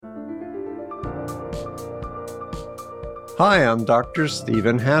Hi, I'm Dr.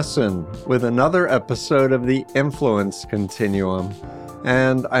 Stephen Hassan with another episode of the Influence Continuum.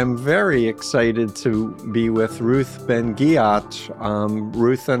 And I'm very excited to be with Ruth Ben-Ghiat.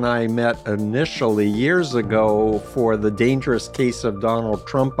 Ruth and I met initially years ago for the dangerous case of Donald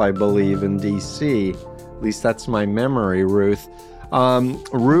Trump, I believe, in D.C. At least that's my memory, Ruth.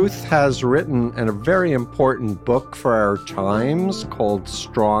 Ruth has written a very important book for our times called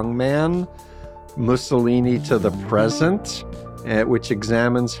Strongman, Mussolini to the Present, which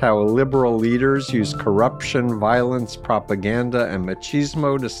examines how liberal leaders use corruption, violence, propaganda, and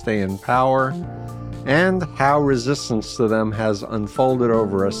machismo to stay in power, and how resistance to them has unfolded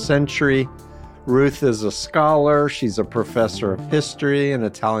over a century. Ruth is a scholar. She's a professor of history and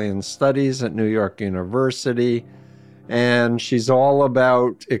Italian studies at New York University. And she's all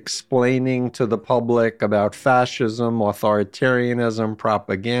about explaining to the public about fascism, authoritarianism,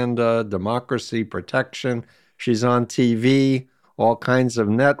 propaganda, democracy, protection. She's on TV, all kinds of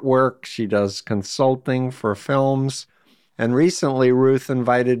networks. She does consulting for films. And recently, Ruth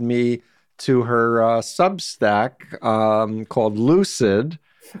invited me to her Substack called Lucid.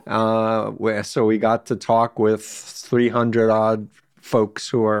 So we got to talk with 300-odd folks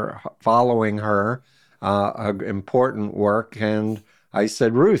who are following her. Important work, and I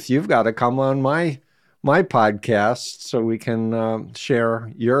said, Ruth, you've got to come on my podcast so we can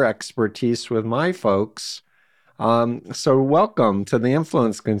share your expertise with my folks. So welcome to the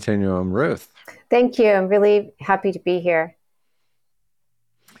Influence Continuum, Ruth. Thank you. I'm really happy to be here.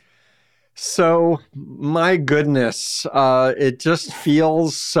 So, my goodness, it just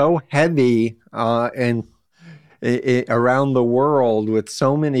feels so heavy and around the world with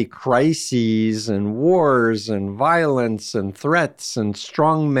so many crises and wars and violence and threats and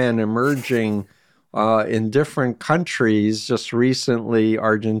strong men emerging in different countries. Just recently,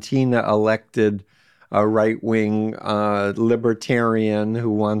 Argentina elected a right-wing libertarian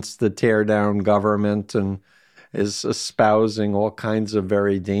who wants to tear down government and is espousing all kinds of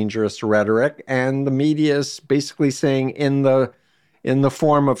very dangerous rhetoric. And the media is basically saying in the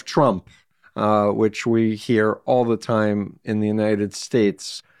form of Trump, which we hear all the time in the United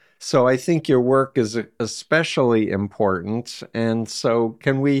States. So I think your work is especially important. And so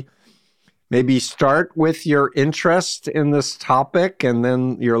can we maybe start with your interest in this topic and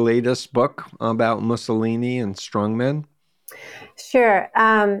then your latest book about Mussolini and strongmen? Sure.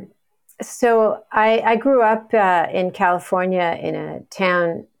 So I grew up in California in a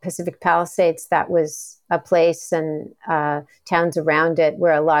town, Pacific Palisades, that was a place and towns around it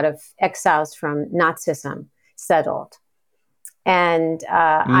where a lot of exiles from Nazism settled. And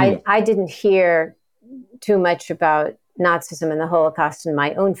I didn't hear too much about Nazism and the Holocaust in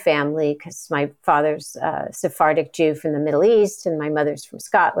my own family because my father's a Sephardic Jew from the Middle East and my mother's from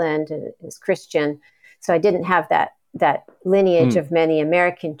Scotland and is Christian. So I didn't have that lineage of many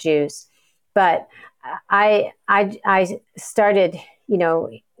American Jews. But I started,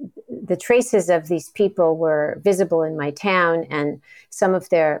 the traces of these people were visible in my town, and some of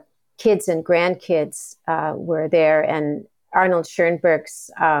their kids and grandkids were there. And Arnold Schoenberg's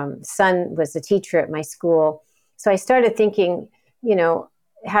son was a teacher at my school. So I started thinking,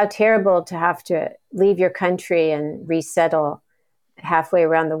 how terrible to have to leave your country and resettle halfway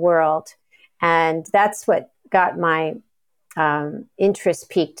around the world. And that's what got my interest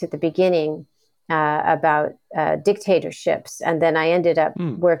peaked at the beginning about dictatorships. And then I ended up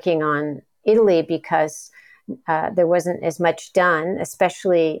working on Italy because there wasn't as much done,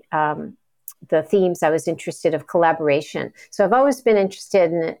 especially the themes I was interested of collaboration. So I've always been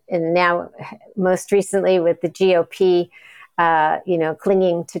interested in now, most recently with the GOP,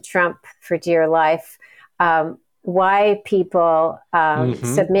 clinging to Trump for dear life, why people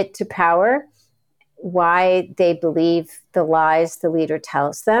submit to power, why they believe the lies the leader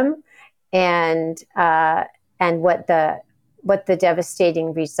tells them, and what the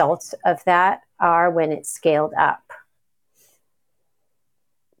devastating results of that are when it's scaled up.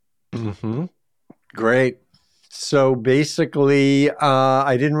 Mm-hmm. Great. So basically,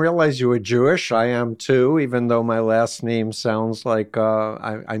 I didn't realize you were Jewish. I am too, even though my last name sounds like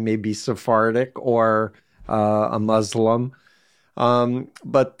I may be Sephardic or a Muslim.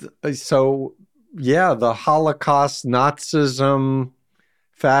 But so, yeah, the Holocaust, Nazism,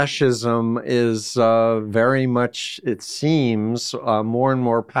 fascism is very much, it seems, more and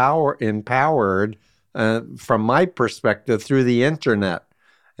more empowered from my perspective through the internet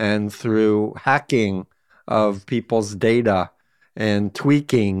and through hacking of people's data and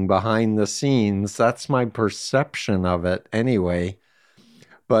tweaking behind the scenes. That's my perception of it anyway.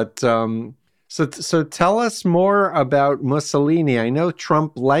 But So tell us more about Mussolini. I know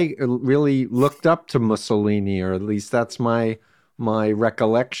Trump really looked up to Mussolini, or at least that's my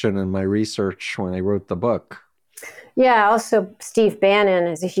recollection and my research when I wrote the book. Yeah, also Steve Bannon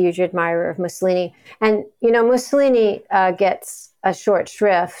is a huge admirer of Mussolini. And, Mussolini gets a short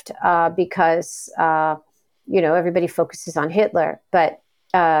shrift because, everybody focuses on Hitler. But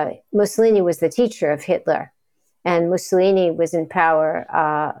Mussolini was the teacher of Hitler. And Mussolini was in power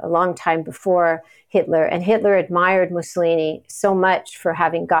a long time before Hitler. And Hitler admired Mussolini so much for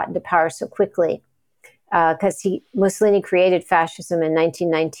having gotten to power so quickly because Mussolini created fascism in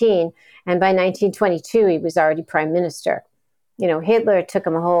 1919, and by 1922 he was already prime minister. Hitler took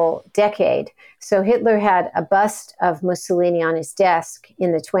him a whole decade. So Hitler had a bust of Mussolini on his desk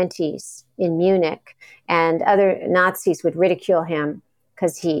in the 20s in Munich, and other Nazis would ridicule him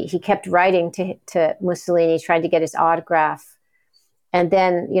because he kept writing to Mussolini, trying to get his autograph. And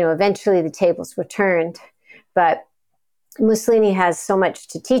then, eventually the tables were turned. But Mussolini has so much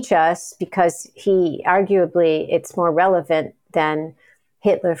to teach us because it's more relevant than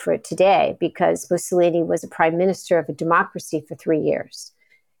Hitler for today, because Mussolini was a prime minister of a democracy for 3 years.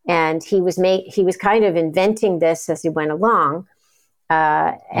 And he was kind of inventing this as he went along.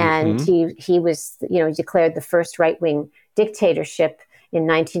 And he was, declared the first right-wing dictatorship in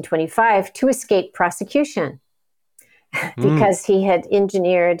 1925 to escape prosecution because he had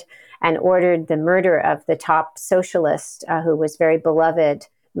engineered and ordered the murder of the top socialist who was very beloved,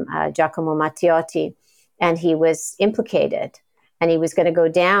 Giacomo Matteotti, and he was implicated. And he was going to go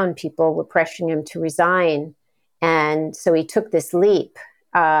down. People were pressuring him to resign. And so he took this leap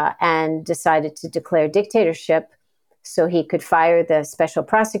and decided to declare dictatorship so he could fire the special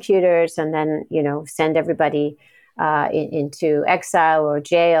prosecutors and then, send everybody into exile or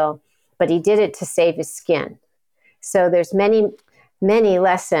jail. But he did it to save his skin. So there's many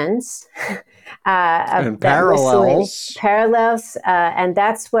lessons and parallels. And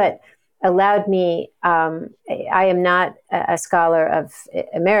that's what allowed me. I am not a scholar of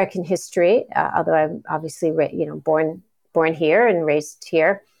American history, although I'm obviously born here and raised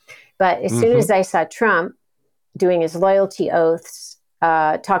here. But as soon as I saw Trump doing his loyalty oaths,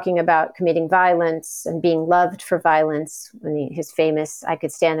 talking about committing violence and being loved for violence, his famous "I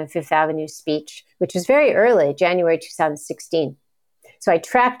could stand on Fifth Avenue" speech, which was very early, January 2016. So I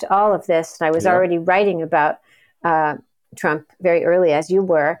tracked all of this, and I was already writing about Trump very early, as you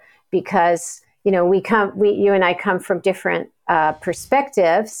were, because you and I come from different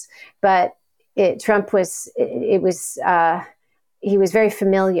perspectives, but Trump was he was very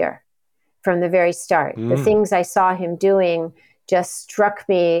familiar from the very start. The things I saw him doing just struck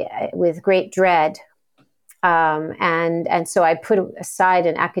me with great dread. And so I put aside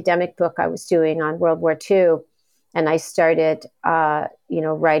an academic book I was doing on World War II, and I started,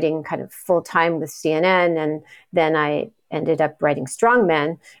 writing kind of full time with CNN. And then I ended up writing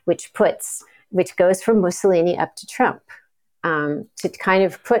Strongmen, which goes from Mussolini up to Trump, to kind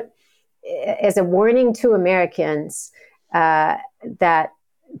of put as a warning to Americans that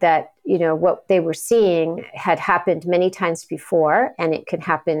what they were seeing had happened many times before, and it could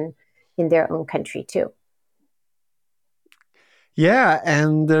happen in their own country too. Yeah,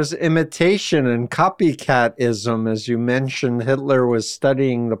 and there's imitation and copycatism. As you mentioned, Hitler was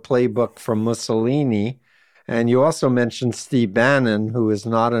studying the playbook from Mussolini. And you also mentioned Steve Bannon, who is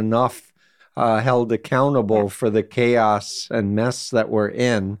not enough held accountable for the chaos and mess that we're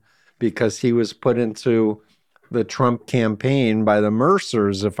in, because he was put into the Trump campaign by the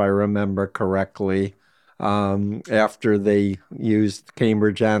Mercers, if I remember correctly, after they used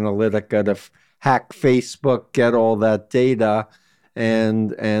Cambridge Analytica to hack Facebook, get all that data,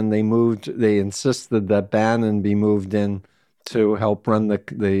 and they insisted that Bannon be moved in to help run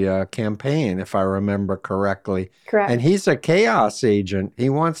the campaign, if I remember correctly. Correct. And he's a chaos agent. He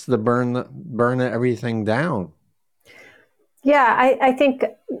wants to burn everything down. Yeah, I think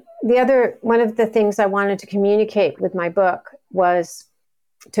one of the things I wanted to communicate with my book was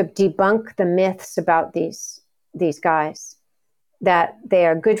to debunk the myths about these guys, that they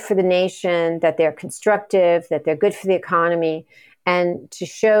are good for the nation, that they're constructive, that they're good for the economy, and to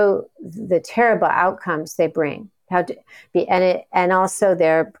show the terrible outcomes they bring. And also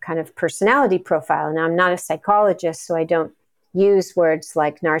their kind of personality profile. Now, I'm not a psychologist, so I don't use words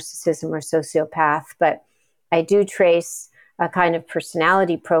like narcissism or sociopath, but I do trace a kind of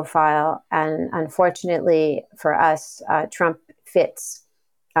personality profile. And unfortunately for us, Trump fits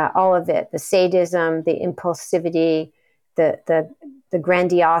all of it: the sadism, the impulsivity, the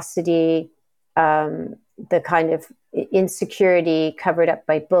grandiosity, the kind of insecurity covered up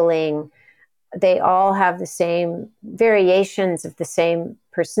by bullying, they all have the same variations of the same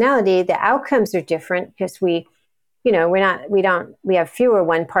personality. The outcomes are different because we have fewer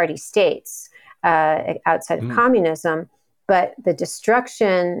one-party states outside of communism, but the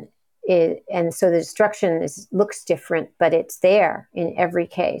destruction looks different, but it's there in every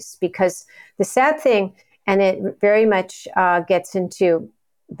case. Because the sad thing, and it very much gets into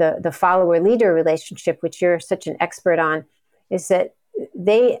the follower-leader relationship, which you're such an expert on, is that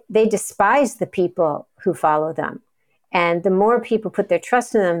they despise the people who follow them. And the more people put their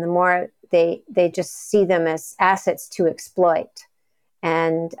trust in them, the more they just see them as assets to exploit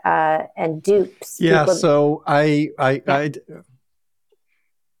and dupes. Yeah. People. So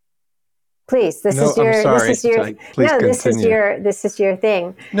Please, this is your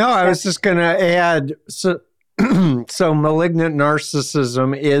thing. No, I was just going to add. So malignant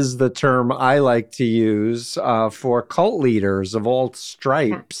narcissism is the term I like to use for cult leaders of all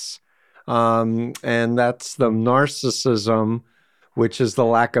stripes. And that's the narcissism, which is the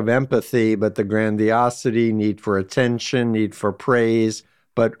lack of empathy, but the grandiosity, need for attention, need for praise,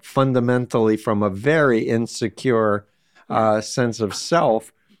 but fundamentally from a very insecure sense of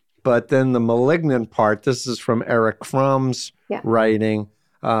self. But then the malignant part, this is from Erich Fromm's writing,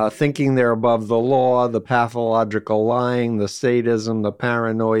 thinking they're above the law, the pathological lying, the sadism, the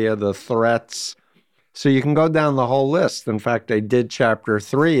paranoia, the threats. So you can go down the whole list. In fact, I did chapter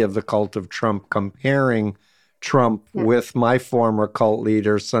 3 of The Cult of Trump, comparing Trump with my former cult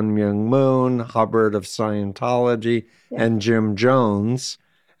leader, Sun Myung Moon, Hubbard of Scientology, and Jim Jones.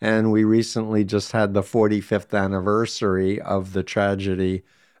 And we recently just had the 45th anniversary of the tragedy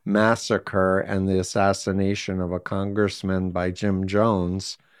massacre and the assassination of a congressman by Jim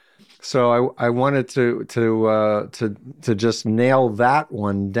Jones. So I wanted to just nail that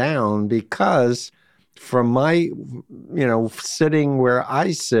one down, because from my, sitting where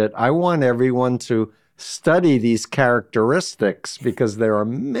I sit, I want everyone to study these characteristics, because there are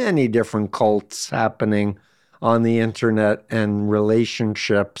many different cults happening on the internet and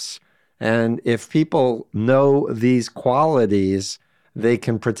relationships. And if people know these qualities, they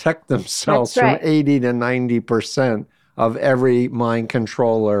can protect themselves from 80 to 90% of every mind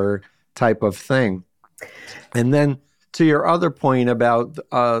controller type of thing. And then to your other point about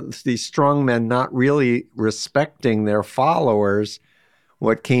these strongmen not really respecting their followers,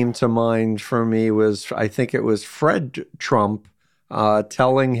 what came to mind for me was, I think it was Fred Trump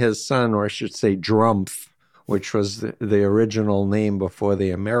telling his son, or I should say Drumpf, which was the original name before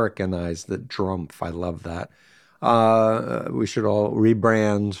they Americanized it, Drumpf. I love that. We should all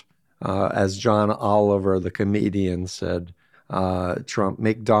rebrand, as John Oliver, the comedian, said, Trump,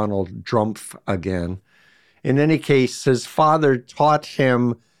 make Donald Drumpf again. In any case, his father taught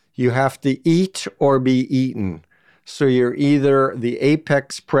him you have to eat or be eaten. So you're either the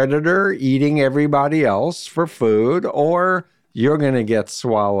apex predator eating everybody else for food, or you're going to get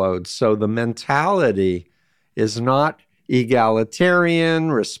swallowed. So the mentality is not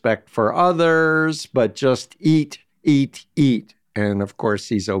egalitarian, respect for others, but just eat, eat, eat. And of course,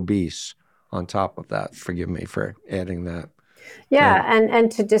 he's obese on top of that. Forgive me for adding that. Yeah,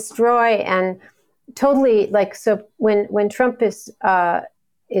 and to destroy and totally, like, so when Trump is not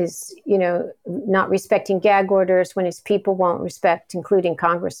respecting gag orders, when his people won't respect, including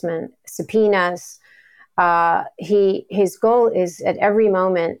congressmen, subpoenas, his goal is at every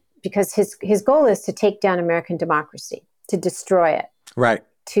moment, because his goal is to take down American democracy, to destroy it, right,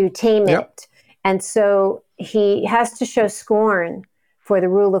 to tame it. And so he has to show scorn for the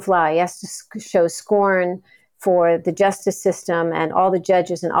rule of law. He has to show scorn for the justice system and all the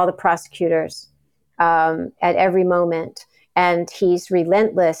judges and all the prosecutors at every moment. And he's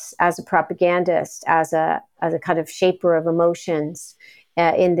relentless as a propagandist, as a kind of shaper of emotions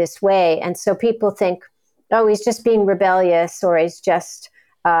in this way. And so people think, oh, he's just being rebellious, or he's just,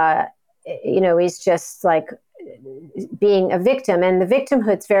 he's just like being a victim. And the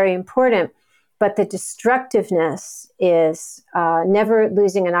victimhood's very important, but the destructiveness is never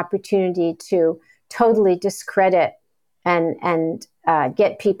losing an opportunity to totally discredit and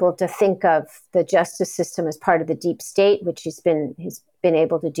get people to think of the justice system as part of the deep state, which he's been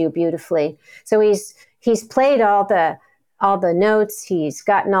able to do beautifully. So he's played all the notes, he's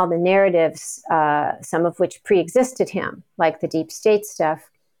gotten all the narratives, some of which pre-existed him, like the deep state stuff,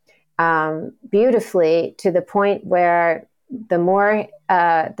 beautifully, to the point where the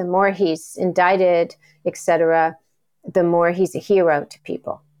more he's indicted, etc., the more he's a hero to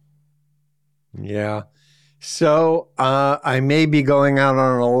people. Yeah. So I may be going out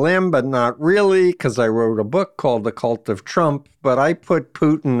on a limb, but not really, because I wrote a book called The Cult of Trump, but I put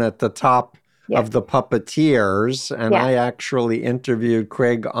Putin at the top of the puppeteers. And I actually interviewed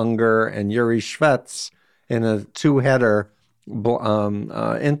Craig Unger and Yuri Shvets in a two-header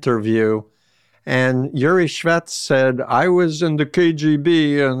interview. And Yuri Shvets said, I was in the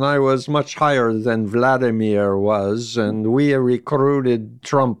KGB and I was much higher than Vladimir was. And we recruited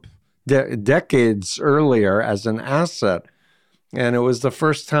Trump decades earlier as an asset. And it was the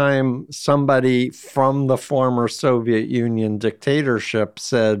first time somebody from the former Soviet Union dictatorship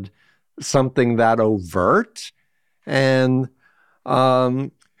said something that overt. And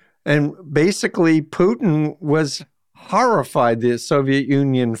basically Putin was horrified. The Soviet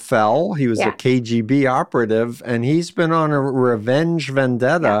Union fell. He was a KGB operative, and he's been on a revenge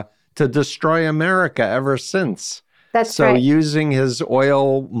vendetta to destroy America ever since. That's so using his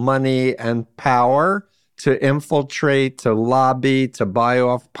oil money and power to infiltrate, to lobby, to buy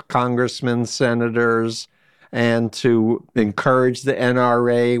off congressmen, senators, and to encourage the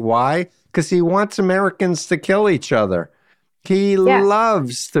NRA. Why? Because he wants Americans to kill each other. He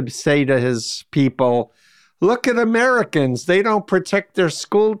loves to say to his people, look at Americans. They don't protect their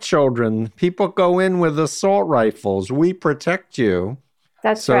school children. People go in with assault rifles. We protect you.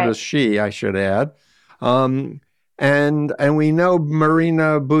 So does she, I should add. And we know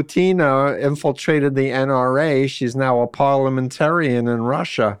Marina Butina infiltrated the NRA. She's now a parliamentarian in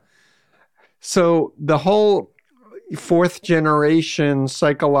Russia. So the whole fourth generation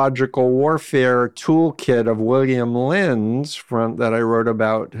psychological warfare toolkit of William Lind's that I wrote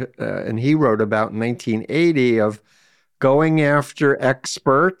about, and he wrote about in 1980, of going after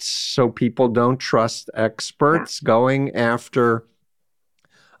experts so people don't trust experts, going after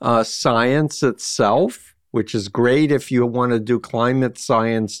science itself, which is great if you want to do climate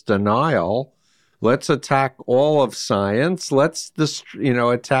science denial. Let's attack all of science. Let's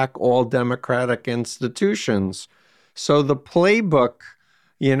attack all democratic institutions. So the playbook,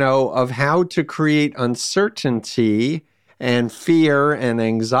 of how to create uncertainty and fear and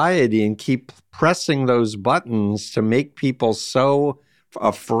anxiety and keep pressing those buttons to make people so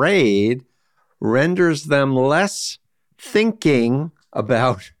afraid renders them less thinking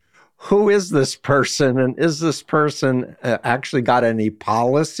about who is this person and is this person actually got any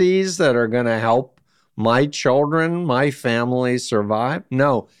policies that are going to help my children, my family survive?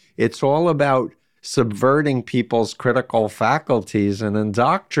 No, it's all about subverting people's critical faculties and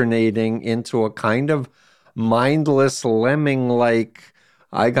indoctrinating into a kind of mindless lemming-like,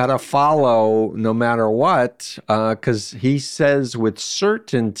 I got to follow no matter what, because he says with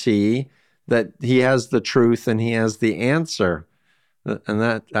certainty that he has the truth and he has the answer. And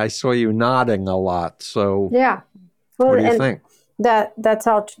that I saw you nodding a lot. So well, what do you think? That's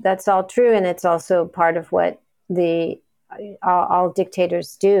all true, and it's also part of what all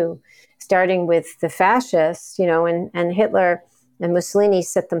dictators do, starting with the fascists, and Hitler and Mussolini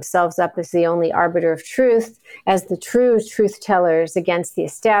set themselves up as the only arbiter of truth, as the true truth tellers against the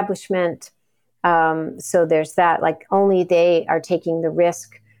establishment. So there's that, like only they are taking the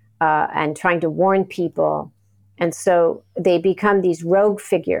risk and trying to warn people. And so they become these rogue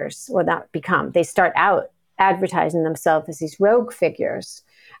figures, or not become, they start out advertising themselves as these rogue figures,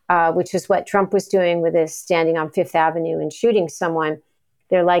 which is what Trump was doing with his standing on Fifth Avenue and shooting someone.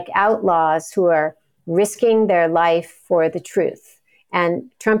 They're like outlaws who are risking their life for the truth.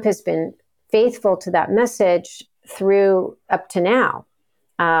 And Trump has been faithful to that message through up to now,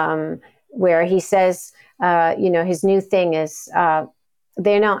 where he says, his new thing is,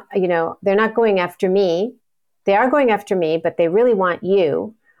 they're not going after me. They are going after me, but they really want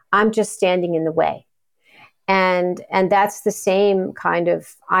you. I'm just standing in the way. And that's the same kind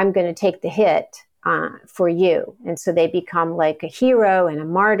of, I'm going to take the hit for you. And so they become like a hero and a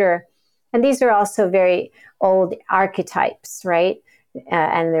martyr. And these are also very old archetypes, right?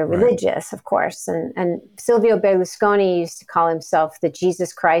 And they're religious, of course. And Silvio Berlusconi used to call himself the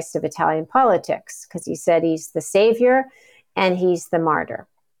Jesus Christ of Italian politics, because he said he's the savior and he's the martyr.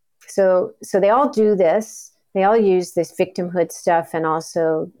 So they all do this. They all use this victimhood stuff, and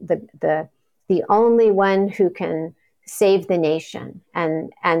also the only one who can save the nation.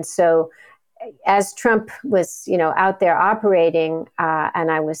 And so as Trump was, out there operating,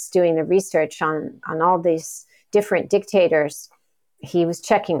 and I was doing the research on all these different dictators, he was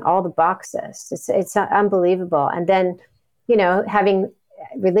checking all the boxes. It's unbelievable. And then, having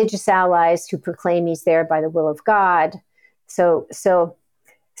religious allies who proclaim he's there by the will of God. So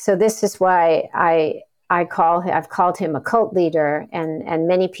this is why I've called him a cult leader, and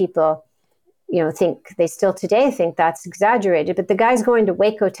many people, think they still today think that's exaggerated. But the guy's going to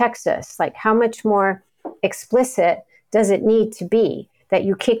Waco, Texas. Like, how much more explicit does it need to be that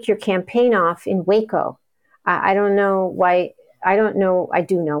you kick your campaign off in Waco? I don't know why. I don't know. I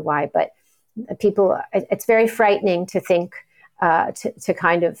do know why, but people, it's very frightening to think, to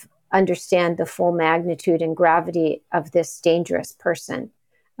kind of understand the full magnitude and gravity of this dangerous person.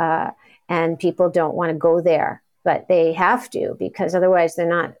 And people don't want to go there, but they have to, because otherwise they're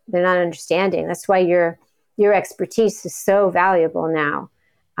not understanding. That's why your expertise is so valuable now,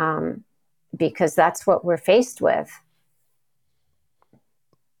 because that's what we're faced with.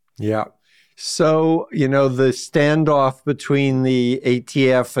 Yeah. So, the standoff between the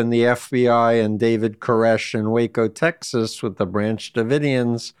ATF and the FBI and David Koresh in Waco, Texas, with the Branch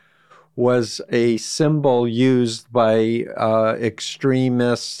Davidians was a symbol used by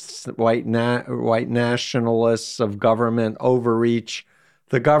extremists, white nationalists of government overreach.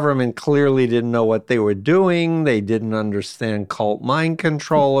 The government clearly didn't know what they were doing. They didn't understand cult mind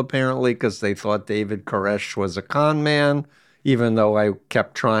control, apparently, because they thought David Koresh was a con man, even though I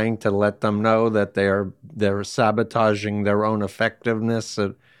kept trying to let them know that they're sabotaging their own effectiveness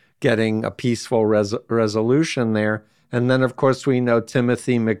at getting a peaceful resolution there. And then, of course, we know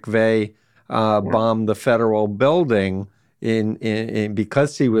Timothy McVeigh bombed the federal building in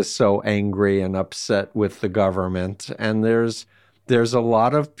because he was so angry and upset with the government. And there's a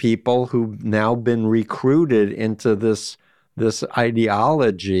lot of people who've now been recruited into this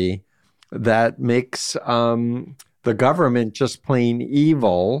ideology that makes the government just plain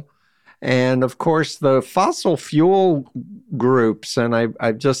evil. And of course, the fossil fuel groups, and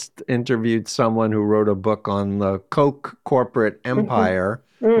I've just interviewed someone who wrote a book on the Koch corporate empire,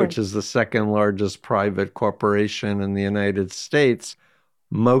 which is the second largest private corporation in the United States.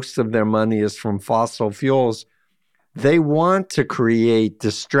 Most of their money is from fossil fuels. They want to create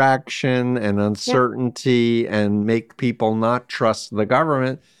distraction and uncertainty and make people not trust the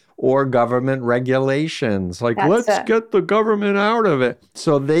government or government regulations. Like, let's get the government out of it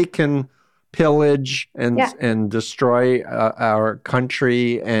so they can pillage and destroy our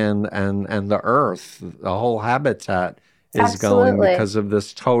country and the earth. The whole habitat is going because of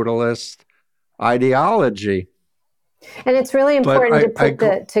this totalist ideology. And it's really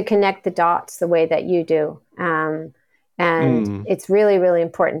important to connect the dots the way that you do. And it's really, really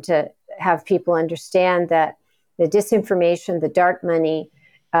important to have people understand that the disinformation, the dark money,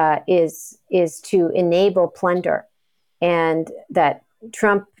 is to enable plunder, and that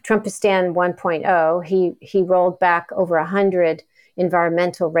Trumpistan 1.0, he rolled back over 100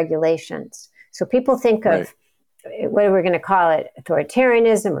 environmental regulations. So people think of what are we going to call it,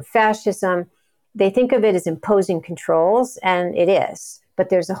 authoritarianism or fascism. They think of it as imposing controls, and it is. But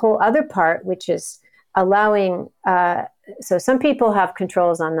there's a whole other part, which is allowing, so some people have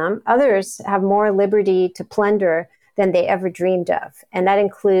controls on them. Others have more liberty to plunder than they ever dreamed of. And that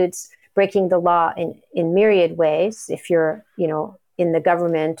includes breaking the law in myriad ways, if you're, in the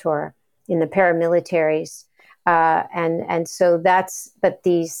government or in the paramilitaries. And so but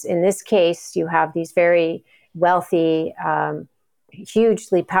in this case, you have these very wealthy,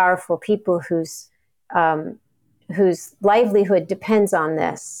 hugely powerful people whose livelihood depends on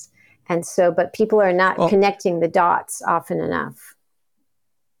this. And so, but people are not connecting the dots often enough.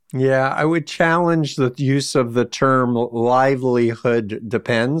 Yeah, I would challenge the use of the term livelihood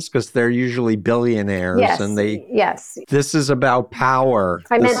depends, because they're usually billionaires. Yes, and yes. This is about power.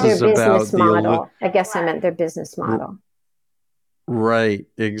 I meant their business model. I guess I meant their business model. Right,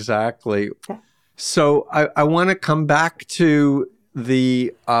 exactly. Okay. So I want to come back to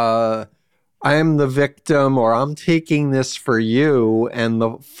the I am the victim, or I'm taking this for you, and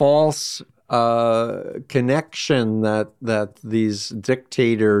the false connection that these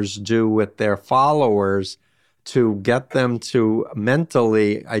dictators do with their followers to get them to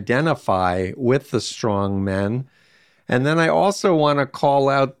mentally identify with the strong men. And then I also want to call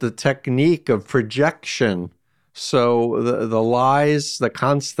out the technique of projection. So the lies, the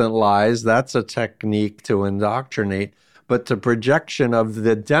constant lies, that's a technique to indoctrinate. But the projection of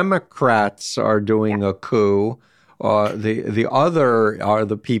the Democrats are doing a coup. The other are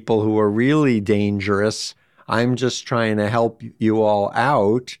the people who are really dangerous. I'm just trying to help you all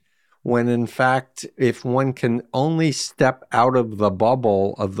out. When in fact, if one can only step out of the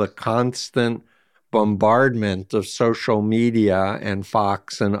bubble of the constant bombardment of social media and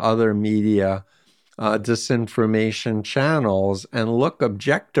Fox and other media disinformation channels and look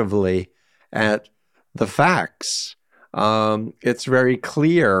objectively at the facts, it's very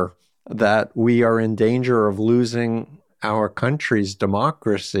clear that we are in danger of losing our country's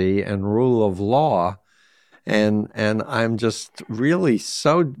democracy and rule of law. And I'm just really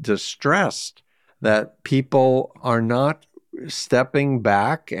so distressed that people are not stepping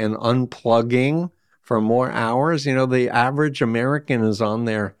back and unplugging for more hours. The average American is on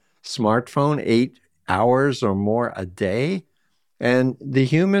their smartphone 8 hours or more a day. And the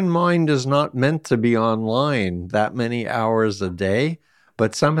human mind is not meant to be online that many hours a day,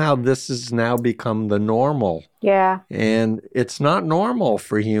 but somehow this has now become the normal. Yeah. And it's not normal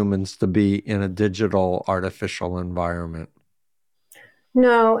for humans to be in a digital artificial environment.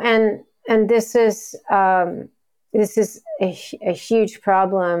 No, and this is a huge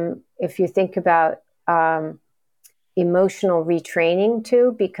problem if you think about emotional retraining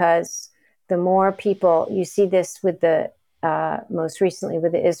too, because the more people, you see this with the most recently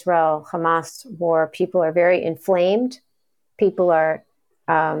with the Israel-Hamas war, people are very inflamed. People are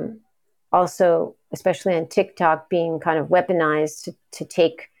also, especially on TikTok, being kind of weaponized to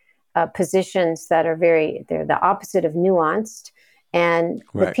take positions that are they're the opposite of nuanced. And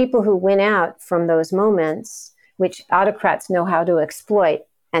the Right. people who win out from those moments, which autocrats know how to exploit,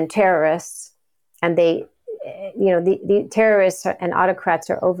 and terrorists, and the terrorists and autocrats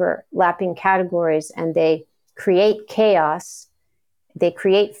are overlapping categories, and they create chaos, they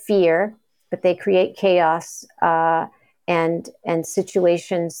create fear, but they create chaos and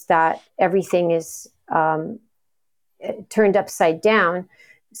situations that everything is turned upside down,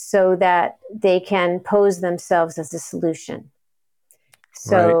 so that they can pose themselves as a solution.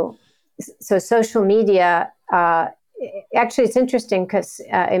 Right. So social media, actually, it's interesting because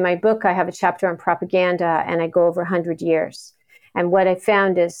in my book, I have a chapter on propaganda and I go over 100 years. And what I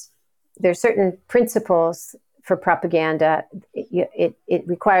found is there are certain principles for propaganda. It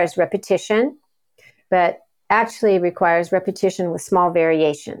requires repetition, but actually requires repetition with small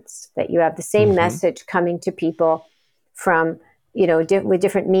variations, that you have the same Mm-hmm. message coming to people from, with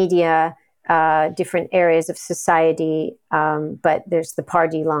different media, different areas of society, but there's the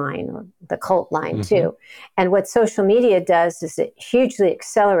party line or the cult line Mm-hmm. too. And what social media does is it hugely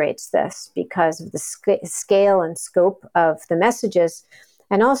accelerates this because of the scale and scope of the messages.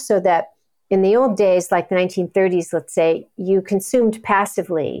 And also that in the old days, like the 1930s, let's say, you consumed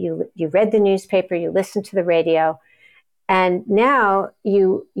passively. You read the newspaper, you listened to the radio, and now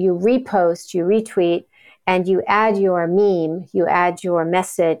you repost, you retweet, and you add your meme, you add your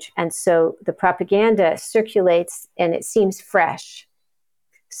message, and so the propaganda circulates and it seems fresh.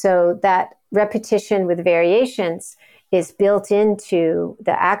 So that repetition with variations is built into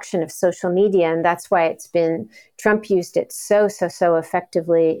the action of social media, and that's why Trump used it so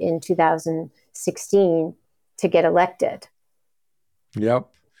effectively in 2016 to get elected. Yep.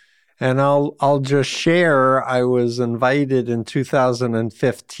 And I'll just share, I was invited in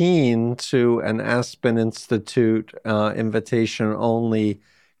 2015 to an Aspen Institute invitation only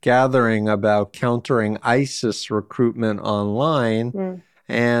gathering about countering ISIS recruitment online. Mm.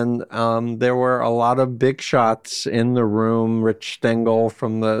 And there were a lot of big shots in the room. Rich Stengel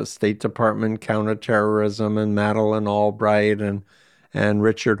from the State Department Counterterrorism, and Madeleine Albright, and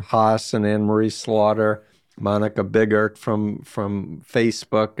Richard Haas, and Anne Marie Slaughter, Monica Biggert from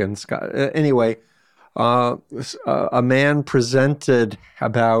Facebook, and Scott. Anyway, a man presented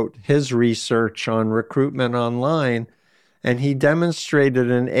about his research on recruitment online, and he demonstrated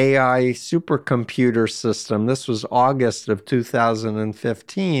an AI supercomputer system. This was August of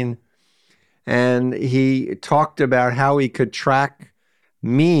 2015. And he talked about how he could track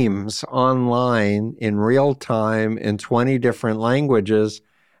memes online in real time in 20 different languages,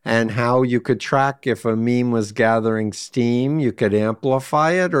 and how you could track if a meme was gathering steam. You could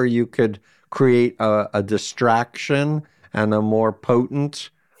amplify it, or you could create a distraction and a more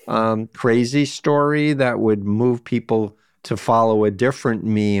potent crazy story that would move people to follow a different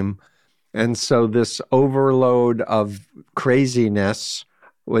meme. And so this overload of craziness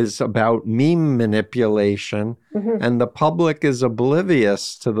was about meme manipulation, Mm-hmm. and the public is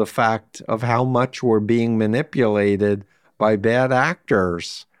oblivious to the fact of how much we're being manipulated by bad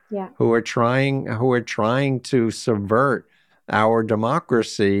actors Yeah. who are trying to subvert our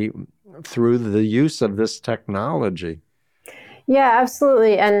democracy through the use of this technology. Yeah,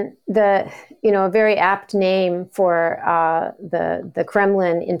 absolutely. And a very apt name for the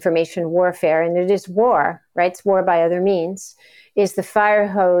Kremlin information warfare, and it is war, right? It's war by other means, is the fire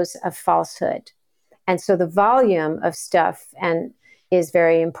hose of falsehood. And so the volume of stuff is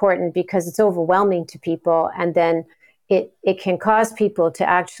very important because it's overwhelming to people, and then it can cause people to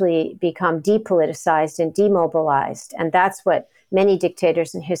actually become depoliticized and demobilized. And that's what many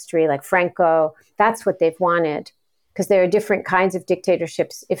dictators in history, like Franco, that's what they've wanted, because there are different kinds of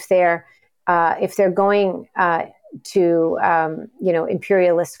dictatorships. If they're going to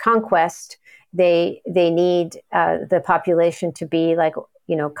imperialist conquest, they need the population to be like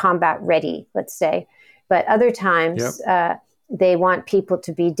combat ready, let's say. But other times, Yep. They want people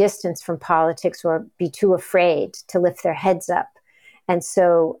to be distanced from politics or be too afraid to lift their heads up. And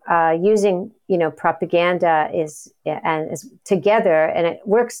so using, propaganda is together, and it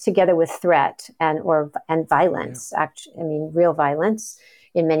works together with threat and violence. Yeah. Actually, real violence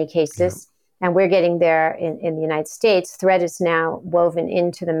in many cases. Yeah. And we're getting there in the United States. Threat is now woven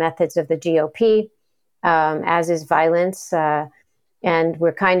into the methods of the GOP, as is violence. And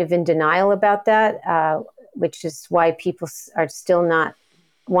we're kind of in denial about that, which is why people are still not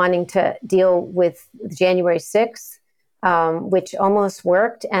wanting to deal with January 6th, which almost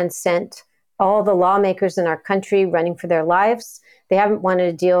worked and sent all the lawmakers in our country running for their lives. They haven't wanted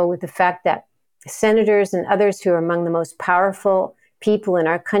to deal with the fact that senators and others who are among the most powerful people in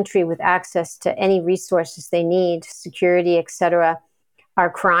our country with access to any resources they need, security, etc., are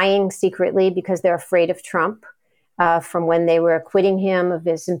crying secretly because they're afraid of Trump from when they were acquitting him of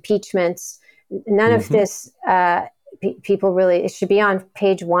his impeachments. None of this, people really, it should be on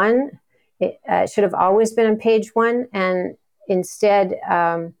page one. It should have always been on page one. And instead,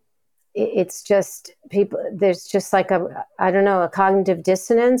 it's just people, there's just like a cognitive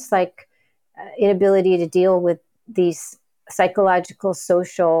dissonance, like inability to deal with these psychological,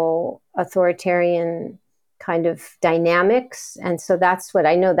 social, authoritarian kind of dynamics. And so that's what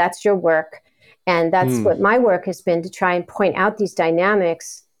I know, that's your work. And that's what my work has been, to try and point out these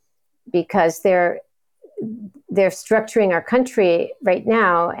dynamics, because they're structuring our country right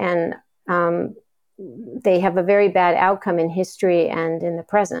now, and they have a very bad outcome in history and in the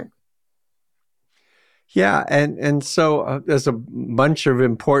present. Yeah, and so there's a bunch of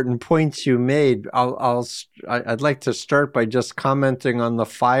important points you made. I'd like to start by just commenting on the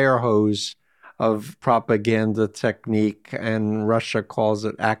fire hose of propaganda technique, and Russia calls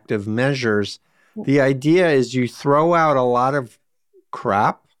it active measures. The idea is you throw out a lot of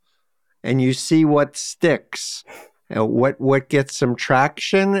crap and you see what sticks, what gets some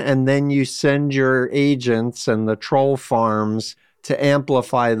traction, and then you send your agents and the troll farms to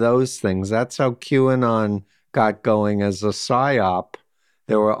amplify those things. That's how QAnon got going as a psyop.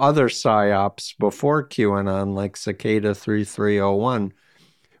 There were other psyops before QAnon, like Cicada 3301.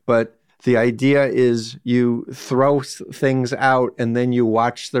 But the idea is you throw things out and then you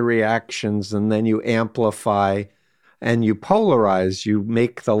watch the reactions, and then you amplify and you polarize. You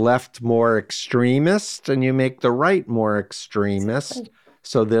make the left more extremist and you make the right more extremist.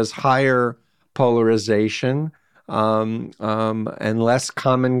 So there's higher polarization and less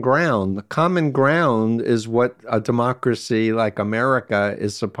common ground. The common ground is what a democracy like America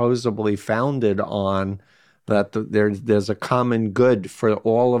is supposedly founded on, that there's a common good for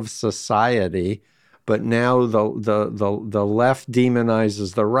all of society. But now the left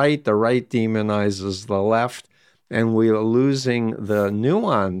demonizes the right demonizes the left, and we are losing the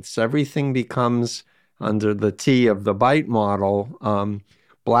nuance. Everything becomes, under the T of the bite model,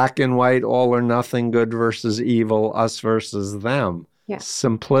 black and white, all or nothing, good versus evil, us versus them. Yeah.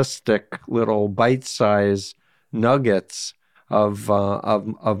 Simplistic little bite-sized nuggets of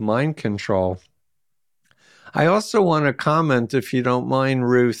mind control. I also want to comment, if you don't mind,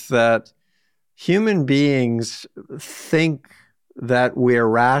 Ruth, that human beings think that we're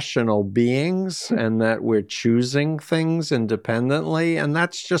rational beings and that we're choosing things independently, and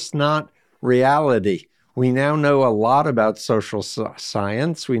that's just not reality. We now know a lot about social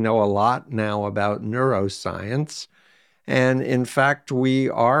science. We know a lot now about neuroscience. And in fact, we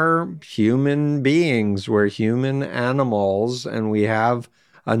are human beings. We're human animals, and we have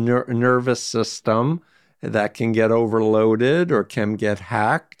a nervous system that can get overloaded or can get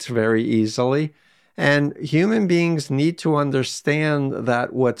hacked very easily. And human beings need to understand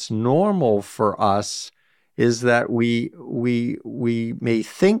that what's normal for us is that we may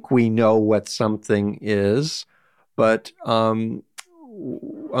think we know what something is, but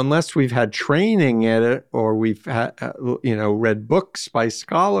unless we've had training in it, or we've had, read books by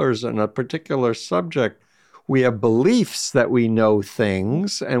scholars on a particular subject, we have beliefs that we know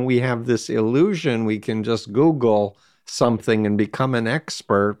things, and we have this illusion we can just Google something and become an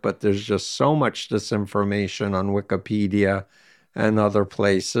expert, but there's just so much disinformation on Wikipedia and other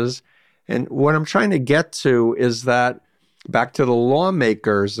places. And what I'm trying to get to is that, back to the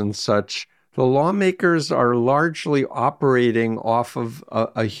lawmakers and such, the lawmakers are largely operating off of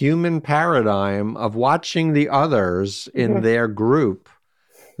a human paradigm of watching the others in their group,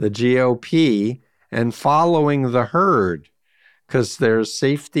 the GOP, and following the herd, because there's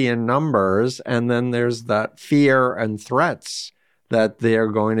safety in numbers, and then there's that fear and threats that they're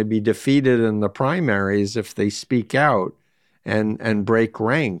going to be defeated in the primaries if they speak out and break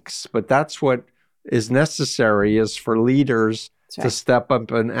ranks. But that's what is necessary, is for leaders to step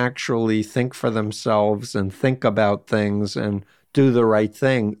up and actually think for themselves and think about things and do the right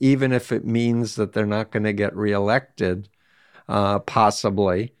thing, even if it means that they're not going to get reelected.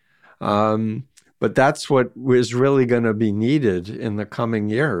 possibly. But that's what is really going to be needed in the coming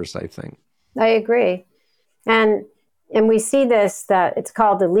years, I think. I agree. And we see this, that it's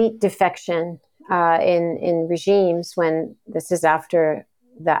called elite defection in regimes, when this is after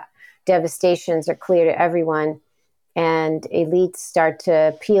the devastations are clear to everyone, and elites start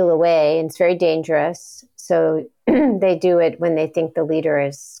to peel away, and it's very dangerous. So they do it when they think the leader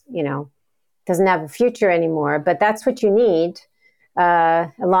is, doesn't have a future anymore. But that's what you need,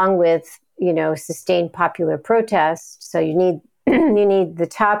 along with, sustained popular protest. So you need you need the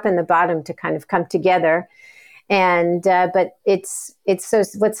top and the bottom to kind of come together. And but it's so,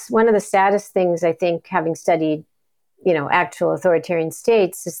 what's one of the saddest things, I think, having studied, actual authoritarian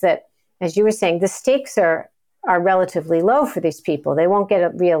states, is that, as you were saying, the stakes are relatively low for these people. They won't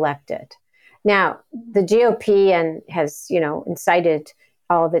get reelected. Now, the GOP has, incited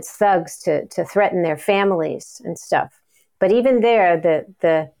all of its thugs to threaten their families and stuff. But even there,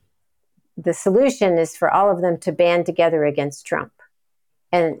 the solution is for all of them to band together against Trump.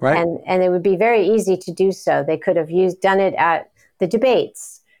 And, right. and it would be very easy to do so. They could have done it at the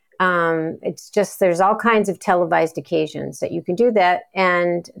debates. It's just, there's all kinds of televised occasions that you can do that,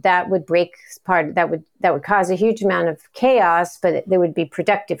 and that would that would cause a huge amount of chaos, but there would be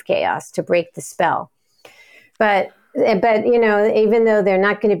productive chaos to break the spell. But even though they're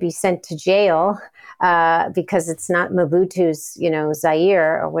not going to be sent to jail, because it's not Mobutu's,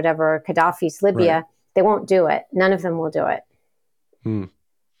 Zaire, or whatever, Gaddafi's Libya, right, they won't do it. None of them will do it.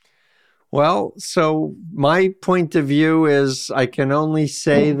 Well, so my point of view is I can only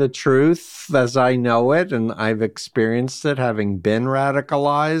say the truth as I know it, and I've experienced it, having been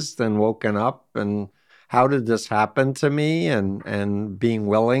radicalized and woken up, and how did this happen to me, and being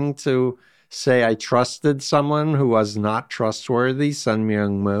willing to say I trusted someone who was not trustworthy, Sun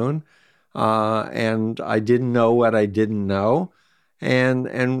Myung Moon, and I didn't know what I didn't know.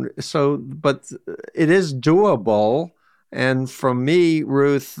 And so, but it is doable. And for me,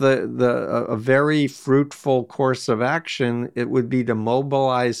 Ruth, a very fruitful course of action, it would be to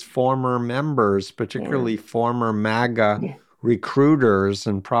mobilize former members, particularly former MAGA recruiters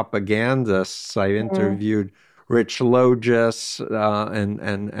and propagandists. I interviewed Rich Logis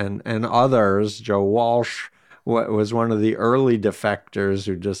and others. Joe Walsh was one of the early defectors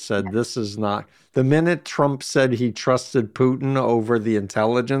who just said, this is not... The minute Trump said he trusted Putin over the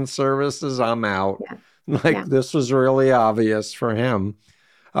intelligence services, I'm out. This was really obvious for him.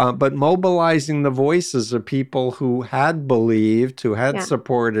 But mobilizing the voices of people who had believed, who had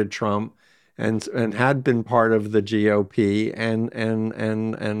supported Trump, and had been part of the GOP,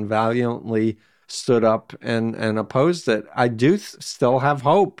 and valiantly stood up and opposed it. I do still have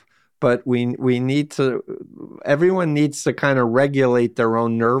hope, but we need to. Everyone needs to kind of regulate their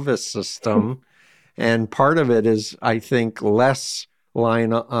own nervous system, and part of it is, I think, less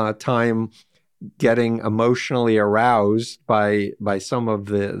time getting emotionally aroused by some of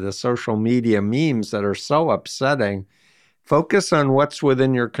the social media memes that are so upsetting. Focus on what's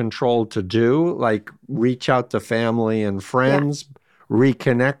within your control to do, like reach out to family and friends,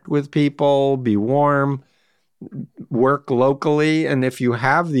 reconnect with people, be warm, work locally. And if you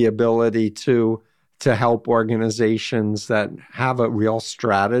have the ability to help organizations that have a real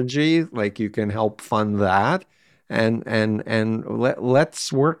strategy, like you can help fund that, and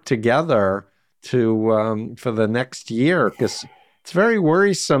let's work together to for the next year, because it's very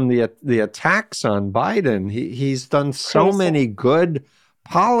worrisome, the attacks on Biden. He's done so many good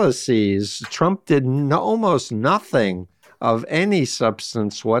policies. Trump did almost nothing of any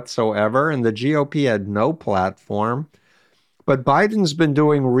substance whatsoever, and the GOP had no platform. But Biden's been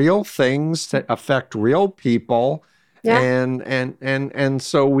doing real things to affect real people. And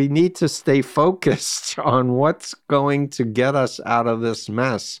so we need to stay focused on what's going to get us out of this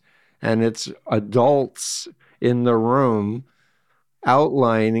mess. And it's adults in the room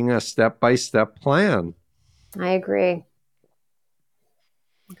outlining a step-by-step plan. I agree.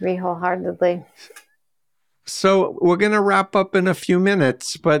 Agree wholeheartedly. So we're going to wrap up in a few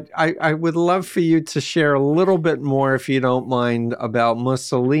minutes, but I would love for you to share a little bit more, if you don't mind, about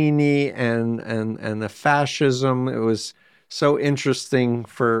Mussolini and the fascism. It was so interesting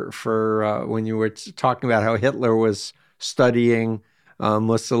for when you were talking about how Hitler was studying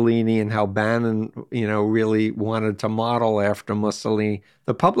Mussolini, and how Bannon, really wanted to model after Mussolini.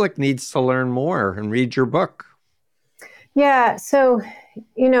 The public needs to learn more and read your book. Yeah. So,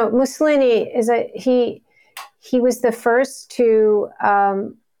 Mussolini he was the first to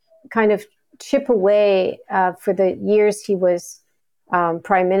kind of chip away for the years he was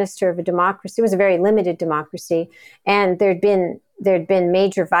prime minister of a democracy. It was a very limited democracy, and there'd been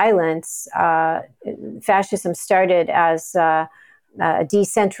major violence. Fascism started as a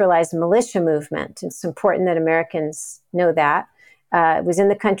decentralized militia movement. It's important that Americans know that. It was in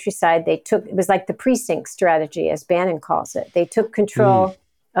the countryside. It was like the precinct strategy, as Bannon calls it. They took control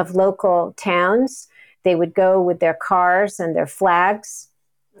of local towns. They would go with their cars and their flags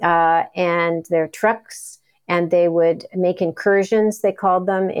and their trucks, and they would make incursions, they called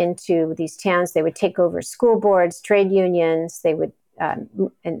them, into these towns. They would take over school boards, trade unions. They would,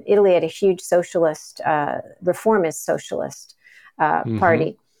 and Italy had a huge socialist, reformist socialist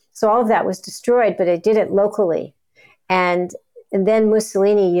party. So all of that was destroyed, but it did it locally. And then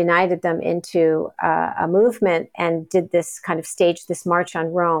Mussolini united them into a movement and did this kind of staged this march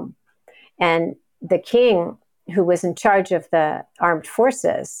on Rome. And the king, who was in charge of the armed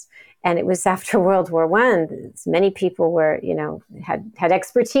forces, and it was after World War I, many people were, had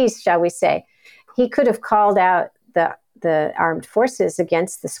expertise, shall we say. He could have called out the armed forces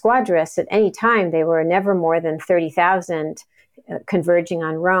against the squadrists at any time. They were never more than 30,000 converging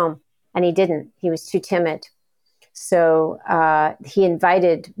on Rome, and he didn't. He was too timid. So he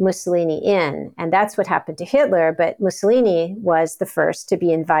invited Mussolini in, and that's what happened to Hitler. But Mussolini was the first to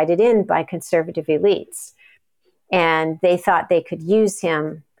be invited in by conservative elites, and they thought they could use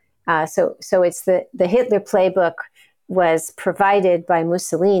him. So it's the Hitler playbook was provided by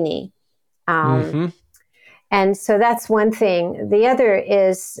Mussolini. And so that's one thing. The other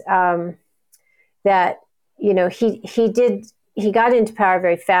is that, he got into power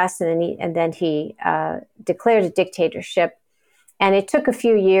very fast, and then he declared a dictatorship. And it took a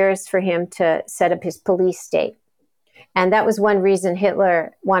few years for him to set up his police state. And that was one reason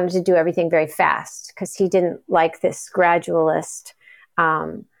Hitler wanted to do everything very fast, because he didn't like this gradualist,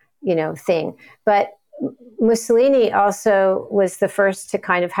 thing. But Mussolini also was the first to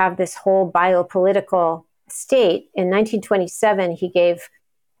kind of have this whole biopolitical state. In 1927, he gave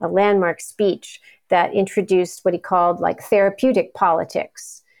a landmark speech that introduced what he called like therapeutic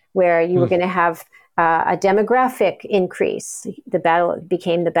politics, where you were going to have a demographic increase. The battle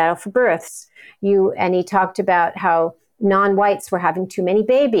became the battle for births. And he talked about how non-whites were having too many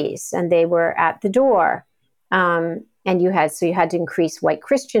babies and they were at the door. And you had to increase white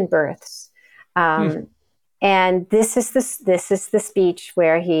Christian births. And this is the speech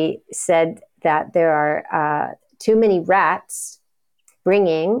where he said that there are too many rats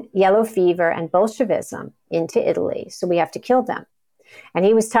bringing yellow fever and Bolshevism into Italy, so we have to kill them. And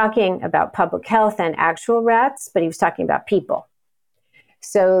he was talking about public health and actual rats, but he was talking about people.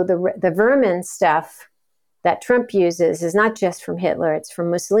 So the vermin stuff that Trump uses is not just from Hitler, it's from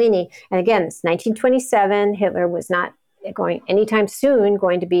Mussolini. And again, it's 1927. Hitler was not going anytime soon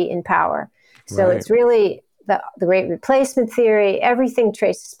going to be in power. So It's really the Great Replacement theory. Everything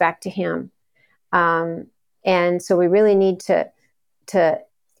traces back to him. And so we really need to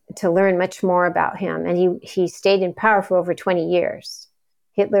learn much more about him. And he stayed in power for over 20 years.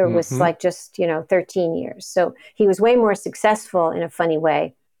 Hitler was like just, 13 years. So he was way more successful in a funny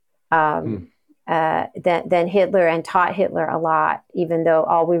way than Hitler, and taught Hitler a lot, even though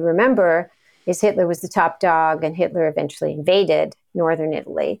all we remember is Hitler was the top dog and Hitler eventually invaded northern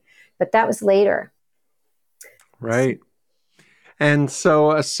Italy. But that was later. Right. And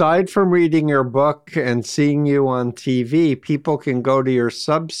so aside from reading your book and seeing you on TV, people can go to your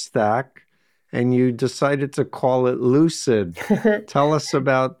Substack, and you decided to call it Lucid. Tell us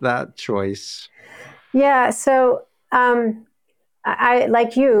about that choice. Yeah. So I,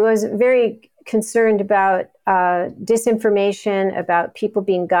 like you, was very concerned about disinformation, about people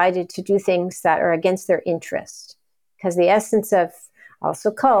being guided to do things that are against their interest. Because the essence of also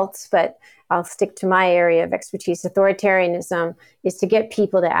cults, but I'll stick to my area of expertise, authoritarianism, is to get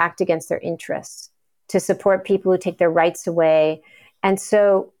people to act against their interests, to support people who take their rights away. And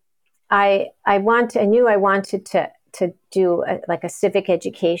so I knew I wanted to do a civic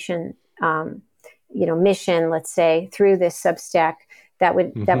education, mission, let's say, through this Substack that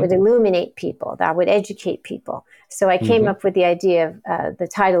would illuminate people, that would educate people. So I came up with the idea of the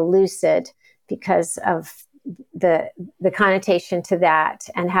title Lucid because of the connotation to that,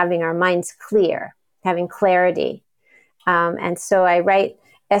 and having our minds clear, having clarity. And so I write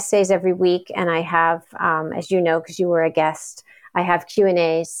essays every week, and I have, as you know, because you were a guest, I have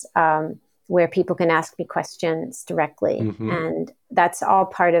Q&As where people can ask me questions directly. And that's all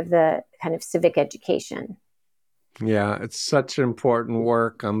part of the kind of civic education. Yeah, it's such important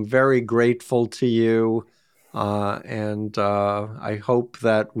work. I'm very grateful to you. And I hope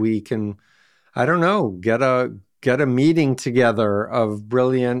that we can, I don't know, get a get a meeting together of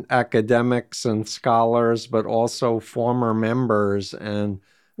brilliant academics and scholars, but also former members, and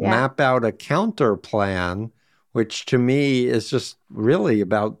map out a counter plan, which to me is just really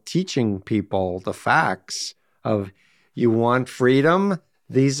about teaching people the facts of, you want freedom?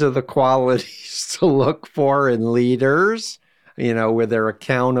 These are the qualities to look for in leaders, where they're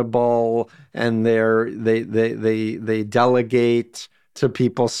accountable and they delegate to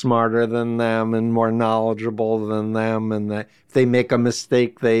people smarter than them and more knowledgeable than them, and that if they make a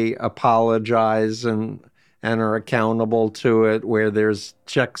mistake, they apologize and are accountable to it, where there's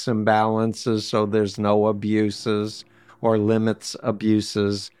checks and balances so there's no abuses or limits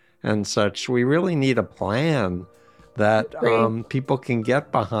abuses and such. We really need a plan that people can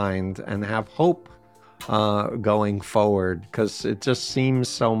get behind and have hope going forward, because it just seems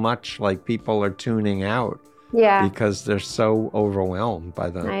so much like people are tuning out. Yeah. Because they're so overwhelmed by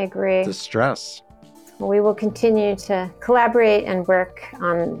the distress. Well, we will continue to collaborate and work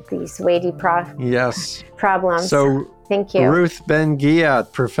on these weighty problems. So, thank you. Ruth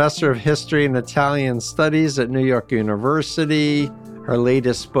Ben-Ghiat, professor of history and Italian studies at New York University. Her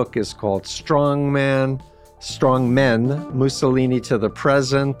latest book is called Strong Men, Mussolini to the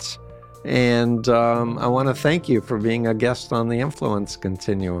Present. And I want to thank you for being a guest on the Influence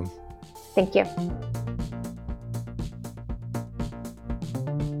Continuum. Thank you.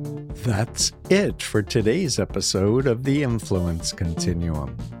 That's it for today's episode of the Influence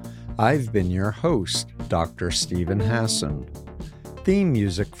Continuum. I've been your host, Dr. Stephen Hassan. Theme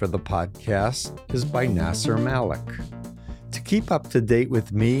music for the podcast is by Nasser Malik. To keep up to date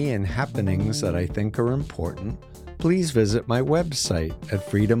with me and happenings that I think are important, please visit my website at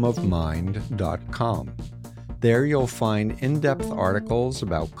freedomofmind.com. There you'll find in-depth articles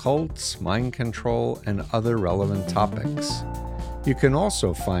about cults, mind control, and other relevant topics. You can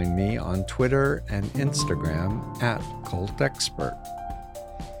also find me on Twitter and Instagram at CultExpert.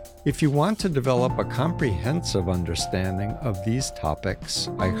 If you want to develop a comprehensive understanding of these topics,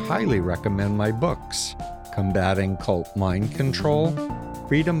 I highly recommend my books, Combating Cult Mind Control,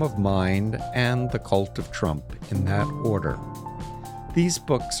 Freedom of Mind, and The Cult of Trump, in that order. These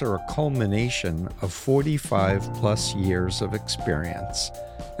books are a culmination of 45 plus years of experience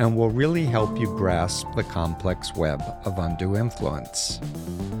and will really help you grasp the complex web of undue influence.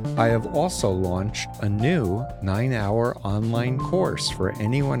 I have also launched a new 9-hour online course for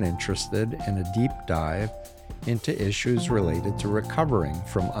anyone interested in a deep dive into issues related to recovering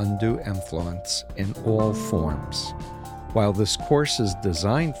from undue influence in all forms. While this course is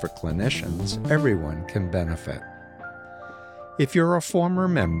designed for clinicians, everyone can benefit. If you're a former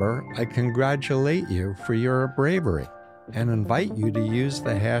member, I congratulate you for your bravery and invite you to use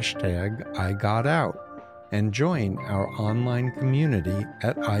the hashtag #IGotOut and join our online community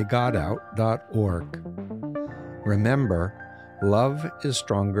at igotout.org. Remember, love is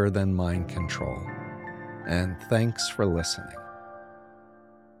stronger than mind control. And thanks for listening.